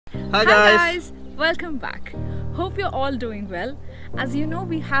Hi guys, welcome back. Hope you're all doing well. As you know,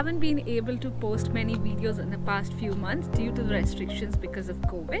 we haven't been able to post many videos in the past few months due to the restrictions because of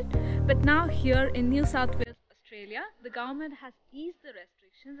COVID. But now here in New South Wales, Australia, the government has eased the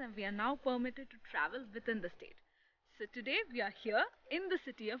restrictions and we are now permitted to travel within the state. So today we are here in the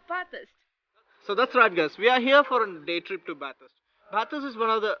city of Bathurst. So that's right guys, we are here for a day trip to Bathurst. Bathurst is one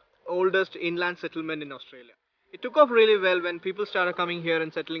of the oldest inland settlement in Australia. It took off really well when people started coming here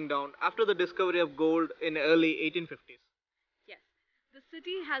and settling down after the discovery of gold in early 1850s. Yes, the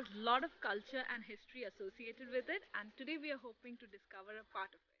city has a lot of culture and history associated with it, and today we are hoping to discover a part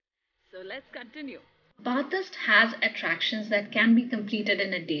of it. So let's continue. Bathurst has attractions that can be completed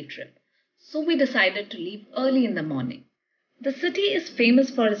in a day trip, so we decided to leave early in the morning. The city is famous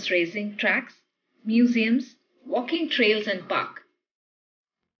for its racing tracks, museums, walking trails, and park.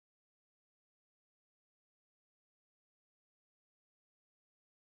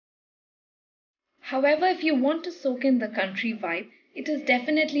 However, if you want to soak in the country vibe, it is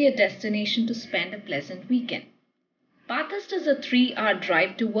definitely a destination to spend a pleasant weekend. Bathurst is a 3-hour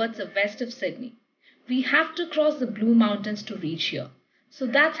drive towards the west of Sydney. We have to cross the Blue Mountains to reach here, so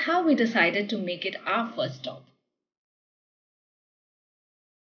that's how we decided to make it our first stop.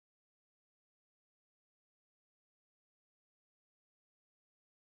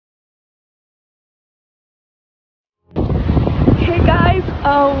 Hey guys,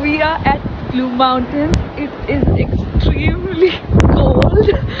 we are at Blue Mountains. It is extremely cold,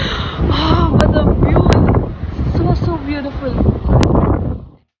 but the view is so beautiful.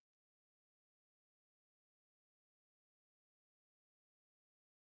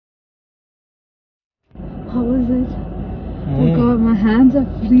 How is it? Oh god, my hands are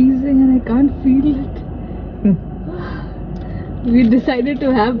freezing and I can't feel it. We decided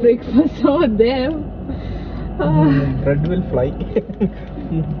to have breakfast over there. Bread will fly.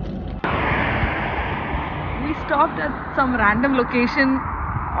 We stopped at some random location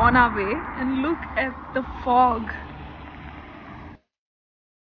on our way and look at the fog.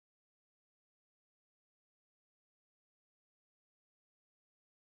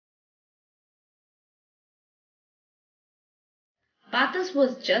 Bathurst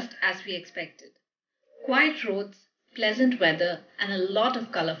was just as we expected. Quiet roads, pleasant weather, and a lot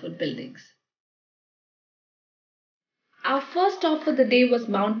of colorful buildings. Our first stop for the day was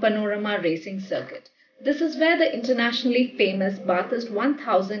Mount Panorama Racing Circuit. This is where the internationally famous Bathurst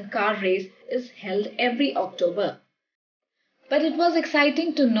 1000 car race is held every October. But it was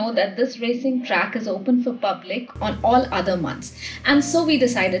exciting to know that this racing track is open for public on all other months, and so we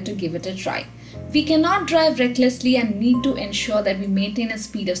decided to give it a try. We cannot drive recklessly and need to ensure that we maintain a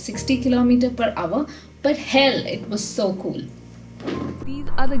speed of 60 km per hour, but hell, it was so cool. These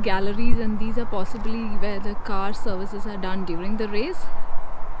are the galleries, and these are possibly where the car services are done during the race.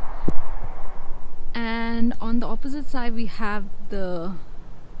 And on the opposite side we have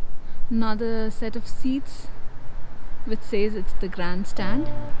another set of seats which says it's the grandstand.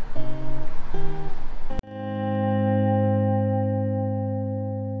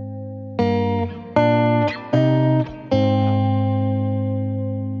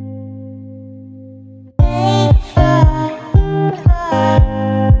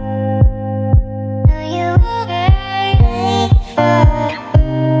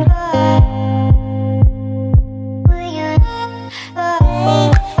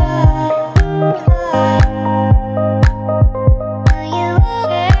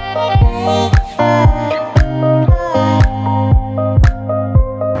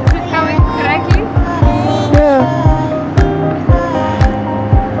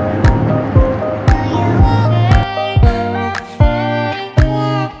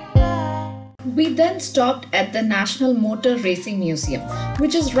 We then stopped at the National Motor Racing Museum,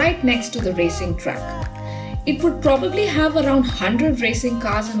 which is right next to the racing track. It would probably have around 100 racing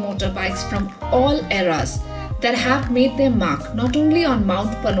cars and motorbikes from all eras that have made their mark not only on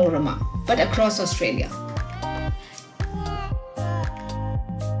Mount Panorama but across Australia.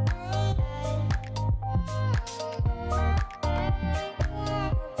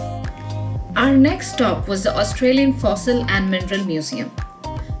 Our next stop was the Australian Fossil and Mineral Museum.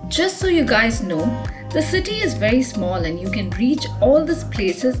 Just so you guys know, the city is very small and you can reach all these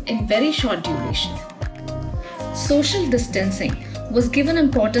places in very short duration. Social distancing was given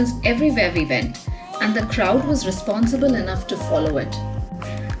importance everywhere we went, and the crowd was responsible enough to follow it.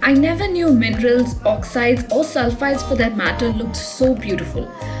 I never knew minerals, oxides or sulfides for that matter looked so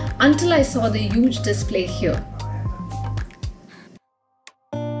beautiful until I saw the huge display here.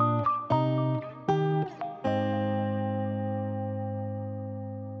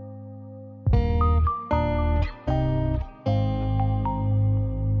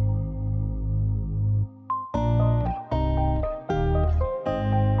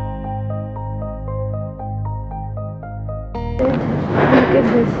 Look at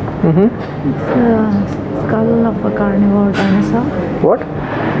this. It's a skull of a carnivore dinosaur. What?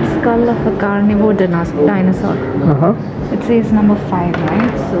 Skull of a carnivore dinosaur. It says number 5,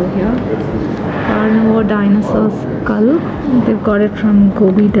 right? So here, carnivore dinosaur skull. They've got it from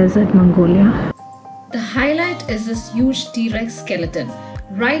Gobi Desert, Mongolia. The highlight is this huge T-Rex skeleton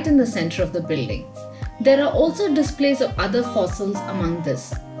right in the center of the building. There are also displays of other fossils among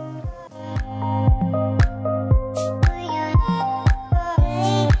this.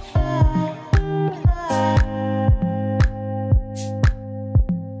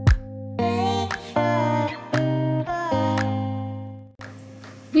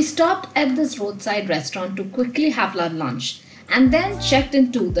 We stopped at this roadside restaurant to quickly have our lunch and then checked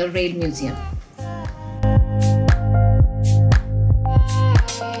into the Rail Museum.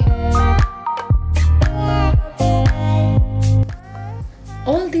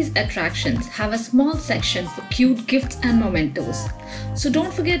 All these attractions have a small section for cute gifts and mementos, so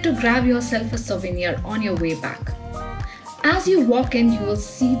don't forget to grab yourself a souvenir on your way back. As you walk in, you will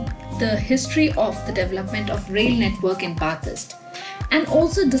see the history of the development of rail network in Bathurst, and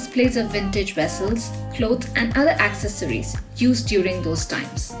also displays of vintage vessels, clothes and other accessories used during those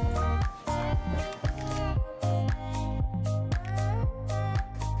times.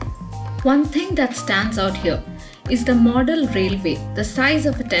 One thing that stands out here is the model railway the size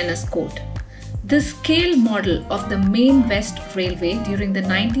of a tennis court. This scale model of the Main West Railway during the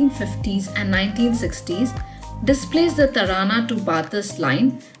 1950s and 1960s displays the Tarana to Bathurst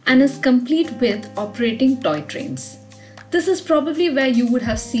line and is complete with operating toy trains. This is probably where you would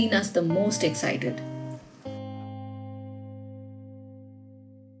have seen us the most excited.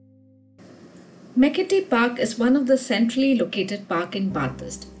 Machattie Park is one of the centrally located parks in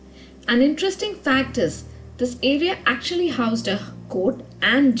Bathurst. An interesting fact is, this area actually housed a court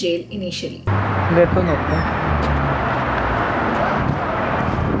and jail initially.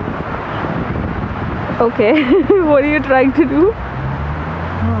 Okay, what are you trying to do?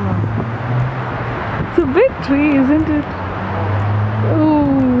 It's a big tree, isn't it?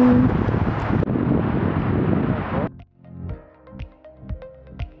 Ooh.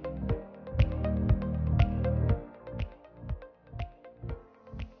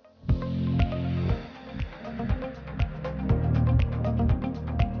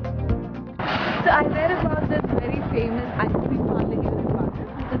 So I read about this very famous ice cream parlour here in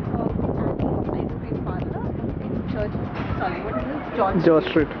Bathurst. It's called Annies Ice Cream Parlour in George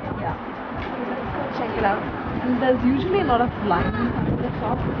Street. Yeah. So let's go check it out. And there's usually a lot of lines in the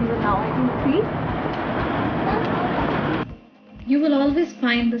shop, even now I can see. You will always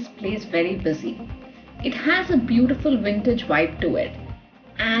find this place very busy. It has a beautiful vintage vibe to it.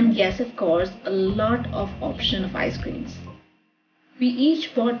 And yes, of course, a lot of option of ice creams. We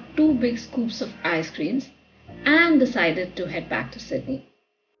each bought 2 big scoops of ice creams and decided to head back to Sydney.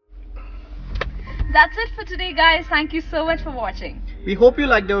 That's it for today, guys. Thank you so much for watching. We hope you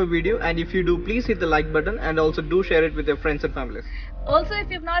liked our video, and if you do, please hit the like button and also do share it with your friends and families. Also, if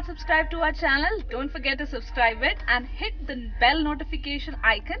you've not subscribed to our channel, don't forget to subscribe it and hit the bell notification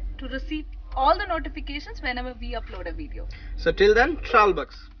icon to receive all the notifications whenever we upload a video. So till then,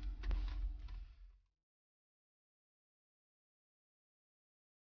 travelbugs.